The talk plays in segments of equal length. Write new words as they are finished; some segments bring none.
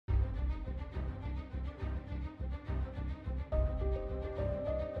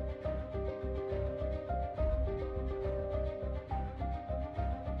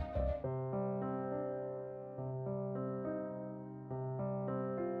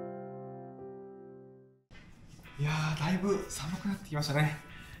いやー、だいぶ寒くなってきましたね。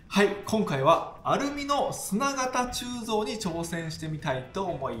はい、今回はアルミの砂型鋳造に挑戦してみたいと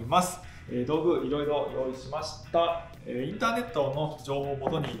思います。道具いろいろ用意しました。インターネットの情報をも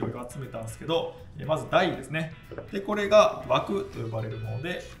とにいろいろ集めたんですけど、まず台ですね。で、これが枠と呼ばれるもの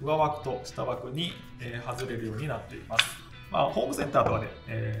で、上枠と下枠に外れるようになっています。ホームセンターとかで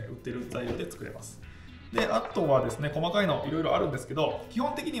売ってる材料で作れます。で、あとはですね、細かいのいろいろあるんですけど、基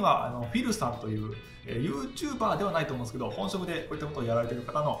本的にはフィルさんという、YouTuber ではないと思うんですけど、本職でこういったことをやられている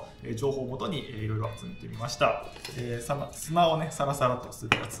方の、情報をもとにいろいろ集めてみました。砂をね、サラサラとす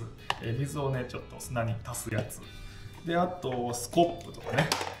るやつ、水をね、ちょっと砂に足すやつ。で、あと、スコップとかね、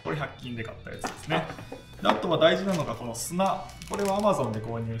これ100均で買ったやつですね。で、あとは大事なのがこの砂。これは Amazon で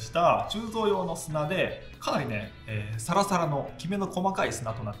購入した鋳造用の砂で、かなりね、サラサラのきめの細かい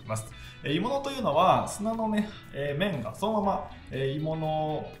砂となっています。鋳物というのは砂のね、面がそのまま鋳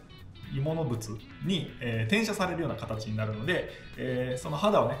物物に転写されるような形になるので、その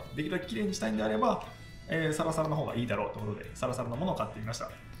肌をね、できるだけきれいにしたいんであれば、サラサラの方がいいだろうということで、サラサラのものを買ってみました。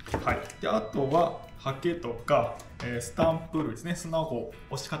はい、であとはハケとかスタンプ類ですね。砂をこ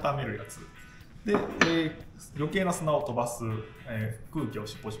う押し固めるやつで、余計な砂を飛ばす、空気を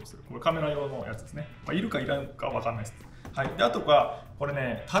シュポシュポする、これカメラ用のやつですね。いるかいらんか分かんないです。はい、であとはこれ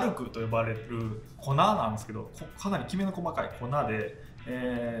ね、タルクと呼ばれる粉なんですけど、かなりきめの細かい粉で、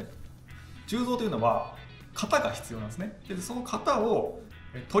鋳造というのは型が必要なんですね。でその型を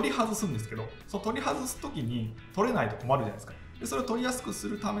取り外すんですけど、その取り外す時に取れないと困るじゃないですか。でそれを取りやすくす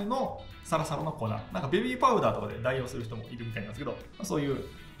るためのサラサラの粉、なんかベビーパウダーとかで代用する人もいるみたいなんですけど、そういう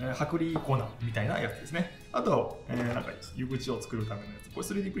薄力粉みたいなやつですね。あと、なんか湯口を作るためのやつ、これ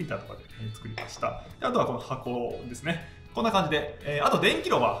 3D プリンターとかで作りました。であとはこの箱ですね。こんな感じで、あと電気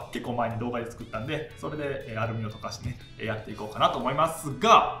炉は結構前に動画で作ったんで、それでアルミを溶かしてね、やっていこうかなと思います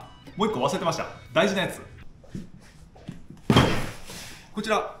が、もう一個忘れてました。大事なやつ。こち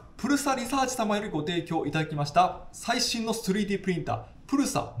ら、プルサリサーチ様よりご提供いただきました最新の 3D プリンター、プル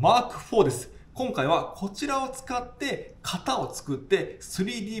サマーク4です。今回はこちらを使って型を作って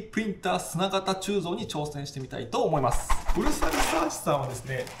 3D プリンター砂型鋳造に挑戦してみたいと思います。プルサリサーチさんはです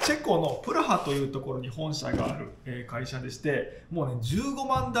ね、チェコのプラハというところに本社がある会社でして、もうね、15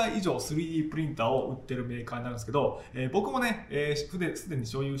万台以上 3D プリンターを売ってるメーカーになるんですけど、僕もね、すでに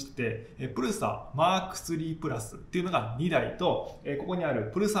所有してて、プルサマーク3プラスっていうのが2台と、ここにあ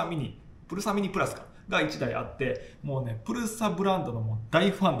るプルサミニプラスかが1台あって、もうね、プルサブランドのもう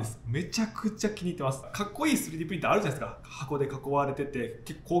大ファンです。めちゃくちゃ気に入ってます。かっこいい 3D プリンターあるじゃないですか。箱で囲われてて、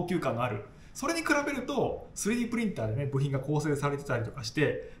結構高級感のある。それに比べると 3D プリンターでね、部品が構成されてたりとかし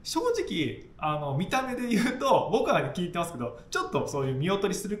て、正直見た目で言うと僕は気に入ってますけど、ちょっとそういう見劣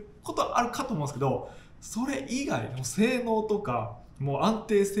りすることあるかと思うんですけど、それ以外の性能とかもう安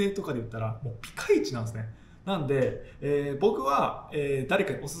定性とかで言ったらもうピカイチなんですね。なんで、僕は、誰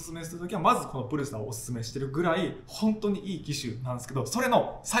かにおすすめするときはまずこのプルサをおすすめしてるぐらい本当にいい機種なんですけど、それ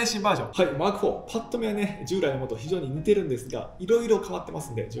の最新バージョン、はい、マーク4、パッと見はね、従来のものと非常に似てるんですが、いろいろ変わってま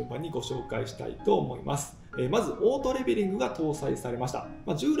すんで、順番にご紹介したいと思います。まずオートレベリングが搭載されました。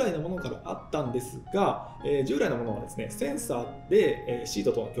従来のものからあったんですが、従来のものはですね、センサーでシー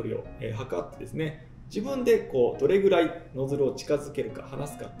トとの距離を測ってですね、自分でこうどれぐらいノズルを近づけるか離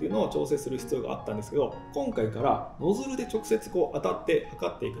すかっていうのを調整する必要があったんですけど、今回からノズルで直接こう当たって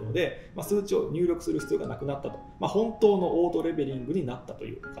測っていくので、数値を入力する必要がなくなったと、本当のオートレベリングになったと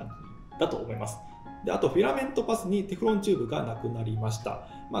いう感じだと思います。であとフィラメントパスにテフロンチューブがなくなりました。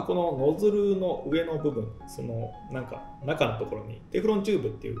このノズルの上の部分、そのなんか中のところにテフロンチューブ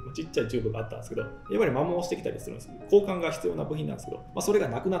っていうちっちゃいチューブがあったんですけど、やっぱり摩耗してきたりするんです。交換が必要な部品なんですけど、それが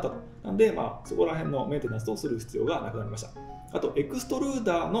なくなったと。なんで、そこら辺のメンテナンスをする必要がなくなりました。あとエクストルー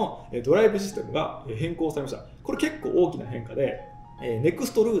ダーのドライブシステムが変更されました。これ結構大きな変化で、ネク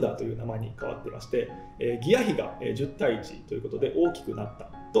ストルーダーという名前に変わってまして、ギア比が10対1ということで大きくなった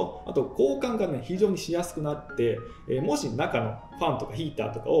と、あと交換がね、非常にしやすくなって、もし中のファンとかヒータ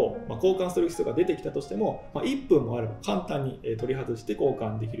ーとかを交換する必要が出てきたとしても、1分もあれば簡単に取り外して交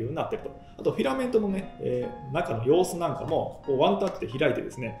換できるようになっていると。あとフィラメントのね、中の様子なんかもこうワンタッチで開いて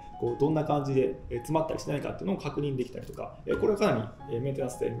ですね、こうどんな感じで詰まったりしてないかっていうのを確認できたりとか、これはかなりメンテナ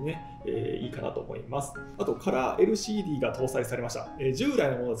ンス性にね、いいかなと思います。あとカラー LCD が搭載されました。従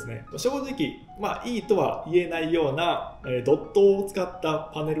来のものですね、正直いいとは言えないようなドットを使っ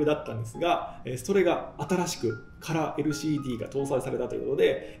たパネルだったんですが、それが新しくカラー LCD が搭載されたということ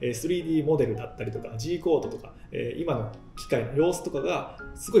で、3D モデルだったりとか G コードとか、今の機械の様子とかが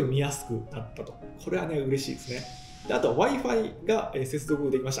すごい見やすくなったと。これはね、嬉しいですね。であと Wi-Fi が接続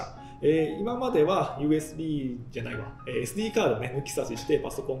できました。今までは USB じゃないわ、SD カードをね、抜き差しして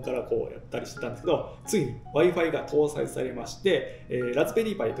パソコンからこうやったりしてたんですけど、ついに Wi-Fi が搭載されまして、ラズベ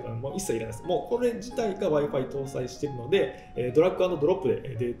リーパイとかも一切いらないです。もうこれ自体が Wi-Fi 搭載しているので、ドラッグ&ドロップ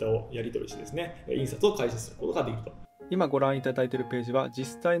でデータをやり取りしてですね、印刷を開始することができると。今ご覧いただいているページは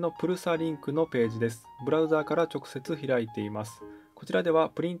実際のプルサリンクのページです。ブラウザーから直接開いています。こちらでは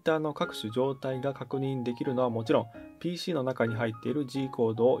プリンターの各種状態が確認できるのはもちろん、 PC の中に入っている G コ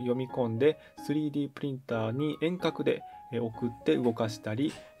ードを読み込んで 3D プリンターに遠隔で送って動かした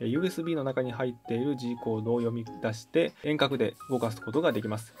り、 USB の中に入っている G コードを読み出して遠隔で動かすことができ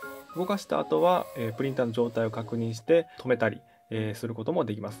ます。動かした後はプリンターの状態を確認して止めたりすることも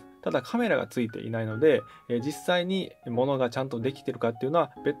できます。ただカメラがついていないので、実際に物がちゃんとできてるかっていうの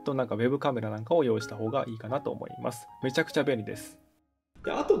は別途なんかウェブカメラなんかを用意した方がいいかなと思います。めちゃくちゃ便利です。で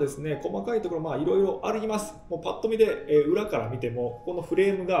あとですね、細かいところいろいろあります。もうパッと見で、裏から見てもこのフ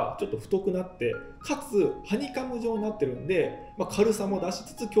レームがちょっと太くなってかつハニカム状になってるんで、軽さも出し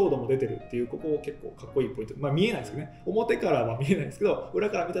つつ強度も出てるっていう、ここ結構かっこいいポイント。見えないですけどね、表からは見えないですけど裏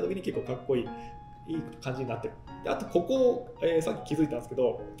から見た時に結構かっこいい感じになってる。であとここ、さっき気づいたんですけ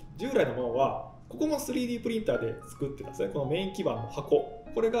ど、従来のものはここも 3D プリンターで作ってたんですね。このメイン基板の箱、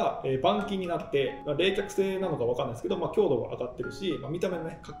これが板金になって、冷却性なのか分かんないですけど、強度が上がってるし、見た目も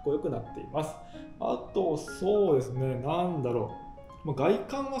ねかっこよくなっています。あとそうですね、なんだろう、外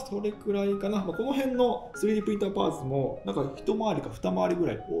観はそれくらいかな。この辺の 3D プリンターパーツもなんか一回りか二回りぐ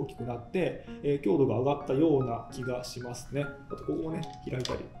らい大きくなって、強度が上がったような気がしますね。あとここもね開い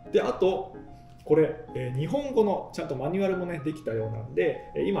たりで、あとこれ、日本語のちゃんとマニュアルもねできたようなんで、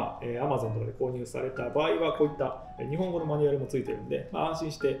今 Amazon とかで購入された場合はこういった日本語のマニュアルもついてるんで、安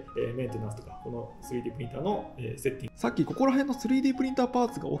心してメンテナンスとかこの 3D プリンターのセッティング、さっきここら辺の 3D プリンターパ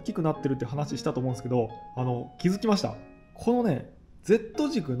ーツが大きくなってるって話したと思うんですけど、気づきました。このね Z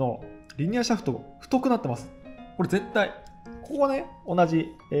軸のリニアシャフト太くなってます。これ絶対ここはね同じ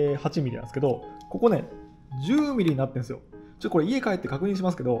 8mm なんですけど、ここね 10mm になってるんですよ。これ家帰って確認しま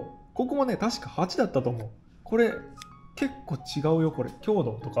すけど、ここもね確か8だったと思う。これ結構違うよ。これ強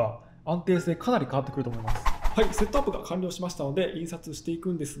度とか安定性かなり変わってくると思います。はい、セットアップが完了しましたので印刷してい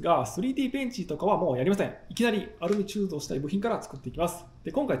くんですが、 3D ベンチとかはもうやりません。いきなりアルミ鋳造したい部品から作っていきます。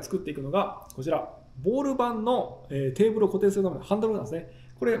で今回作っていくのがこちら、ボール板のテーブルを固定するためのハンドルなんですね。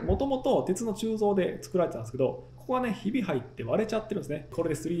これもともと鉄の鋳造で作られてたんですけど、ここはねひび入って割れちゃってるんですね。これ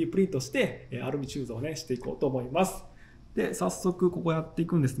で 3D プリントしてアルミ鋳造をねしていこうと思います。で早速ここやってい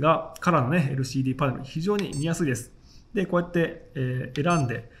くんですが、カラーのね LCD パネル非常に見やすいです。でこうやって、選ん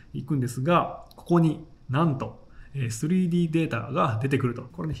でいくんですが、ここになんと 3D データが出てくると。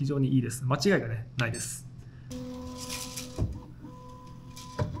これね非常にいいです。間違いがねないです。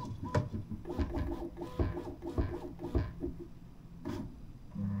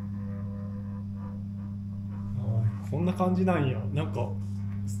こんな感じなんや。なんか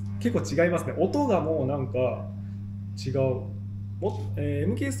結構違いますね。音がもうなんか違う。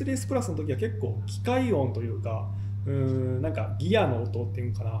MK3S プラスの時は結構機械音というか、なんかギアの音ってい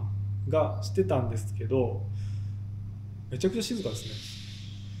うのかながしてたんですけど、めちゃくちゃ静かですね。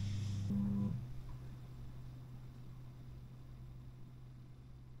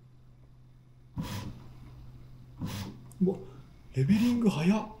うわ、レベリング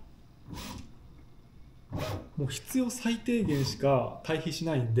早っ。もう必要最低限しか対比し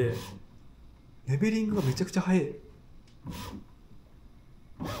ないんで、レベリングがめちゃくちゃ早い。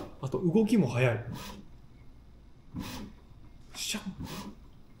あと動きも速い。シャン。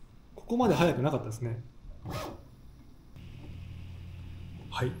ここまで速くなかったですね。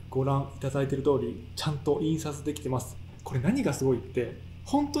はい、ご覧いただいている通りちゃんと印刷できてます。これ何がすごいって、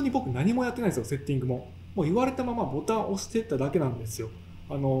本当に僕何もやってないんですよ。セッティングも言われたままボタンを押していっただけなんですよ。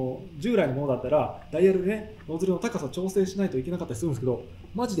従来のものだったらダイヤルでねノズルの高さを調整しないといけなかったりするんですけど、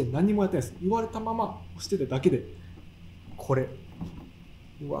マジで何もやってないです。言われたまま押してただけでこれ、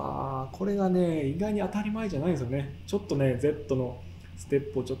うわー、これがね意外に当たり前じゃないんですよね。ちょっとね Z のステ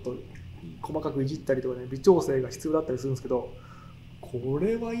ップをちょっと細かくいじったりとかね、微調整が必要だったりするんですけど、こ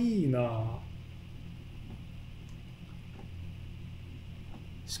れはいいな。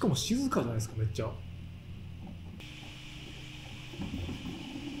しかも静かじゃないですか、めっちゃ。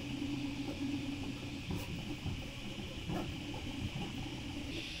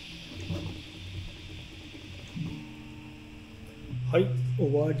はい、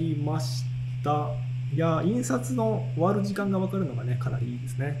終わりました。いや、印刷の終わる時間が分かるのがね、かなりいいで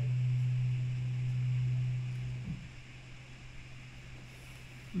すね。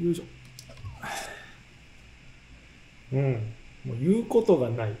よいしょ。もう言うことが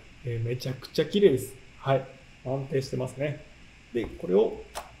ない。めちゃくちゃ綺麗です。はい。安定してますね。で、これを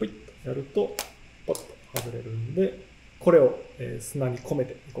ポイッとやると、ポッと外れるんで、これを砂に込め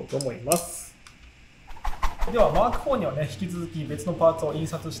ていこうと思います。では、マーク4にはね、引き続き別のパーツを印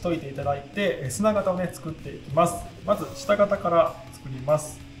刷しておいていただいて、砂型をね、作っていきます。まず、下型から作りま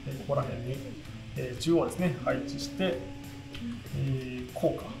す。ここら辺に、中央ですね、配置して、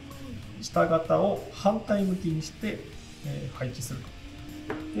こうか。下型を反対向きにして、配置すると。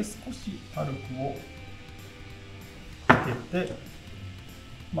で、少しアルクをかけて、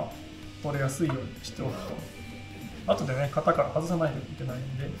取れやすいようにしておくと。後でね、型から外さないといけない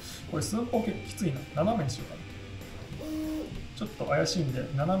んで、これ寸法結構きついな。斜めにしようかな。ちょっと怪しいんで、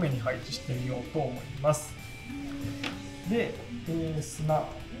斜めに配置してみようと思います。で、砂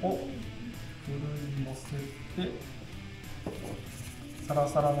をふるい乗せて、サラ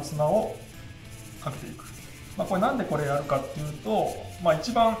サラの砂をかけていく。これなんでこれやるかっていうと、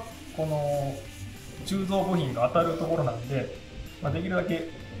一番この鋳造部品が当たるところなんで、できるだけ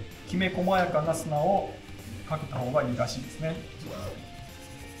きめ細やかな砂をかけた方がいいらしいですね。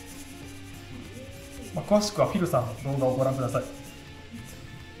詳しくはフィルさんの動画をご覧くださ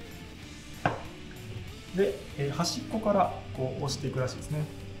い。で、端っこからこう押していくらしいですね。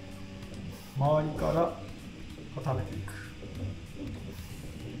周りから固めていく。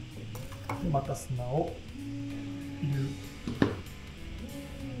で、また砂を入れる。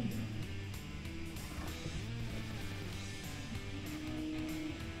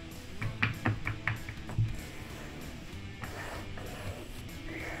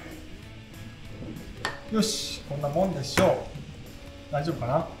よし、こんなもんでしょう。大丈夫か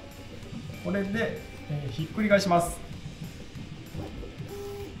な。これで、ひっくり返します。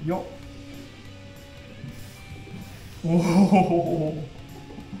よっ。おお、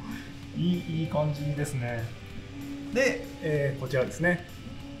いい感じですね。で、こちらですね。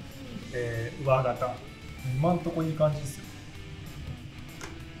上型。今んとこいい感じですよ。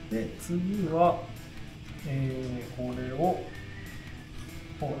で、次は、これを、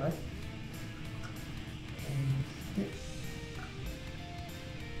こうね。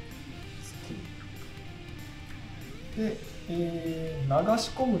で、流し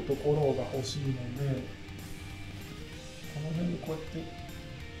込むところが欲しいので、この辺にこうやって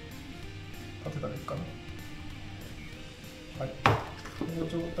立てたらいいかな。はい。この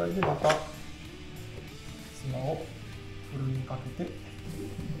状態でまた砂をふるいにかけて、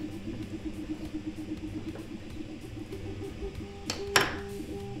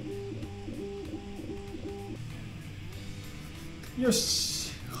よ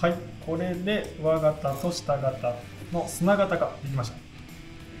し。はい。これで上型と下型の砂型ができました。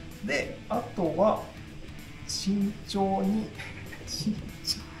で、あとは慎重に結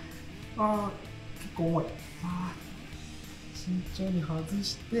構重い。慎重に外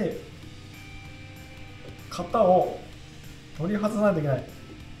して型を取り外さないといけない。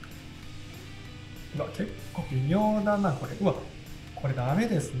結構微妙だなこれ。これダメ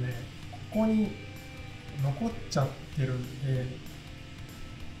ですね。ここに残っちゃってるんで。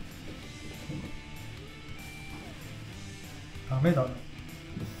ダメだね。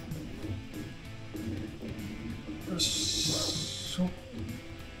よしょ。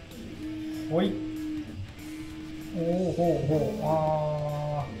ほい。こ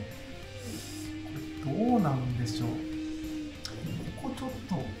れどうなんでしょう。ここちょっ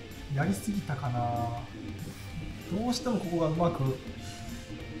とやりすぎたかな。どうしてもここがうまくで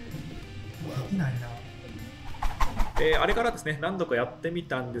きないな。あれからですね、何度かやってみ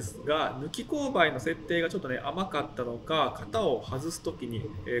たんですが、抜き勾配の設定がちょっとね、甘かったのか、型を外すときに、こ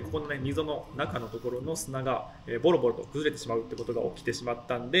このね、溝の中のところの砂が、ボロボロと崩れてしまうってことが起きてしまっ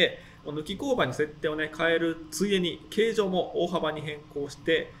たんで、抜き勾配の設定をね、変えるついでに、形状も大幅に変更し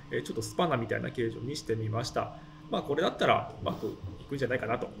て、ちょっとスパナみたいな形状にしてみました。これだったらうまくいくんじゃないか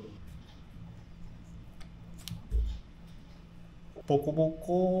なと。ボコボ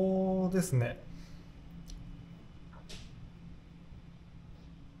コですね。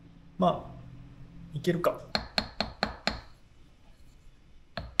いけるか。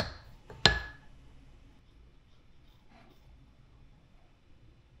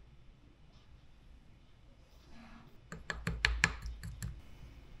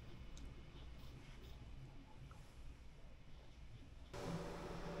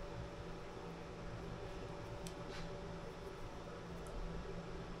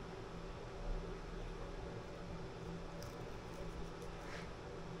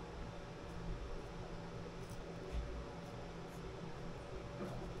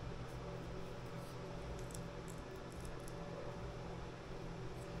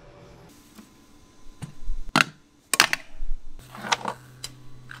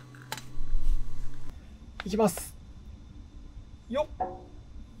きますよっ。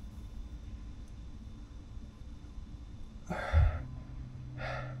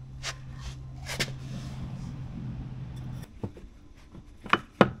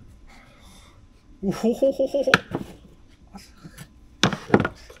おほほほほほ。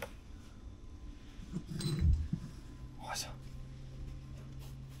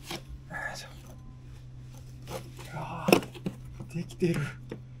できてる。よ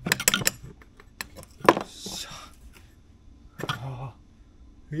っしゃ。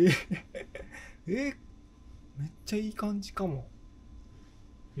めっちゃいい感じかも。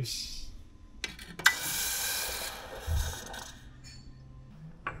よし。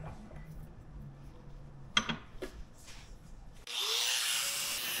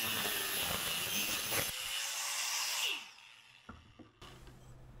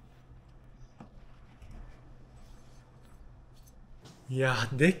いや、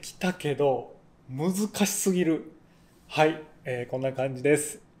できたけど難しすぎる。はい、こんな感じで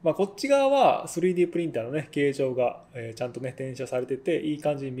す。こっち側は 3D プリンターのね形状が、ちゃんとね転写されてていい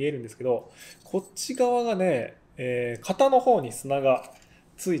感じに見えるんですけど、こっち側がね、型の方に砂が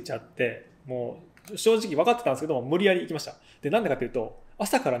ついちゃって、もう正直分かってたんですけども無理やり行きました。で、なんでかっていうと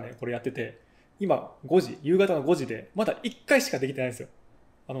朝からねこれやってて、今5時、夕方の5時でまだ1回しかできてないんですよ。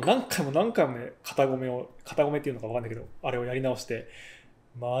何回も何回もね型込めっていうのか分かんないけど、あれをやり直して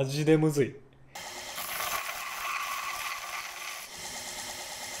マジでむずい。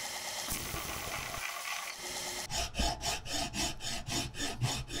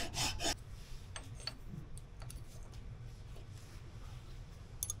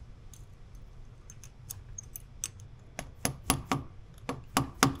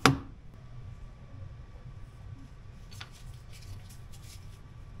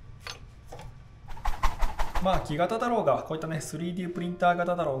木型だろうがこういったね 3D プリンター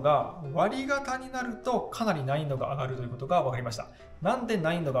型だろうが割り型になるとかなり難易度が上がるということが分かりました。なんで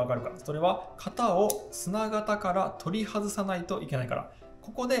難易度が上がるか、それは型を砂型から取り外さないといけないから、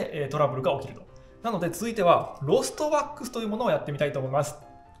ここでトラブルが起きると。なので続いてはロストワックスというものをやってみたいと思います。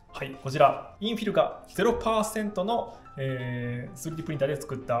はい、こちらインフィルが 0% の、3D プリンターで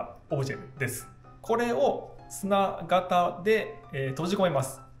作ったオブジェです。これを砂型で、閉じ込めま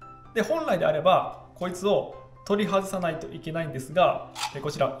す。で、本来であればこいつを取り外さないといけないんですが、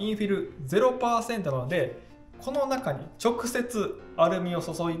こちらインフィル 0% なので、この中に直接アルミを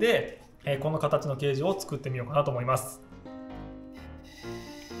注いでこの形の形状を作ってみようかなと思います。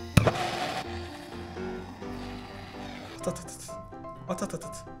あたたたあたたた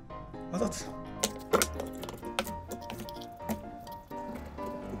あたたた。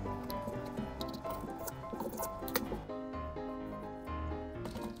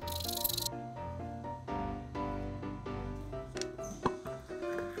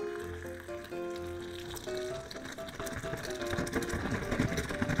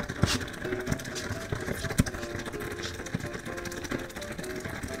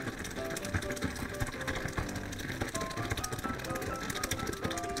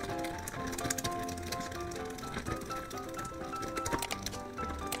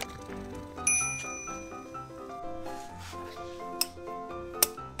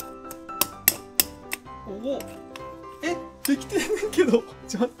お、できてんねんけど、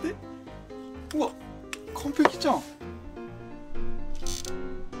ちょっと待って。うわ、完璧じゃん。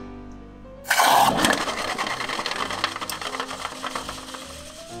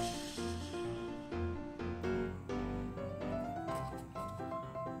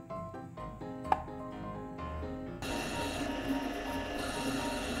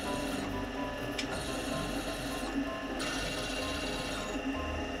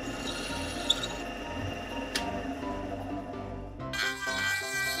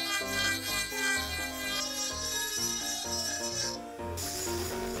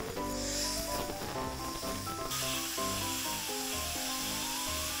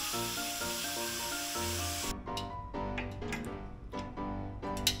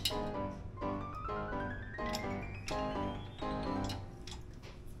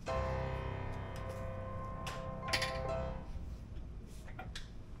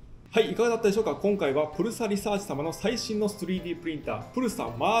はい、いかがだったでしょうか。今回はプルサリサーチ様の最新の 3D プリンタープルサ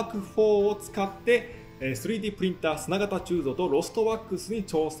マーク4を使って3D プリンター砂型鋳造とロストワックスに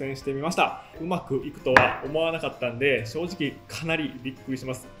挑戦してみました。うまくいくとは思わなかったんで、正直かなりびっくりし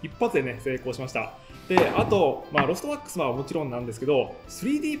ます。一発でね成功しました。で、あと、ロストワックスはもちろんなんですけど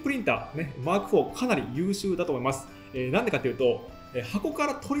 3D プリンターねマーク4かなり優秀だと思います。なんでかっていうと箱か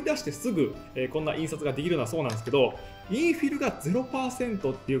ら取り出してすぐこんな印刷ができるのはそうなんですけど、インフィルが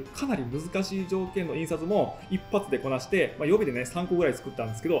 0% っていうかなり難しい条件の印刷も一発でこなして、予備でね3個ぐらい作ったん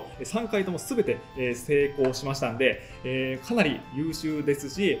ですけど、3回とも全て成功しましたんで、かなり優秀です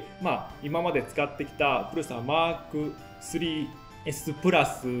し、今まで使ってきたプルサマーク3S プラ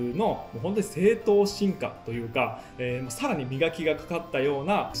スのもう本当に正当進化というか、さらに磨きがかかったよう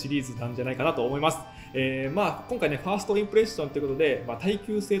なシリーズなんじゃないかなと思います。今回ねファーストインプレッションということで、耐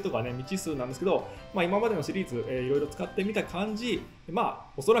久性とかね未知数なんですけど、今までのシリーズ、いろいろ使ってみた感じ、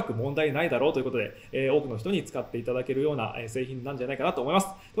おそらく問題ないだろうということで、多くの人に使っていただけるような製品なんじゃないかなと思います。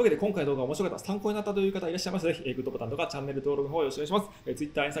というわけで今回の動画面白かった、参考になったという方いらっしゃいましたら、ぜひグッドボタンとかチャンネル登録の方よろしくお願いします。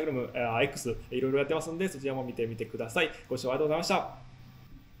Twitter、Instagram、X いろいろやってますんで、そちらも見てみてください。ご視聴ありがとうございました。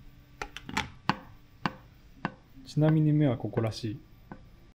ちなみに目はここらしい。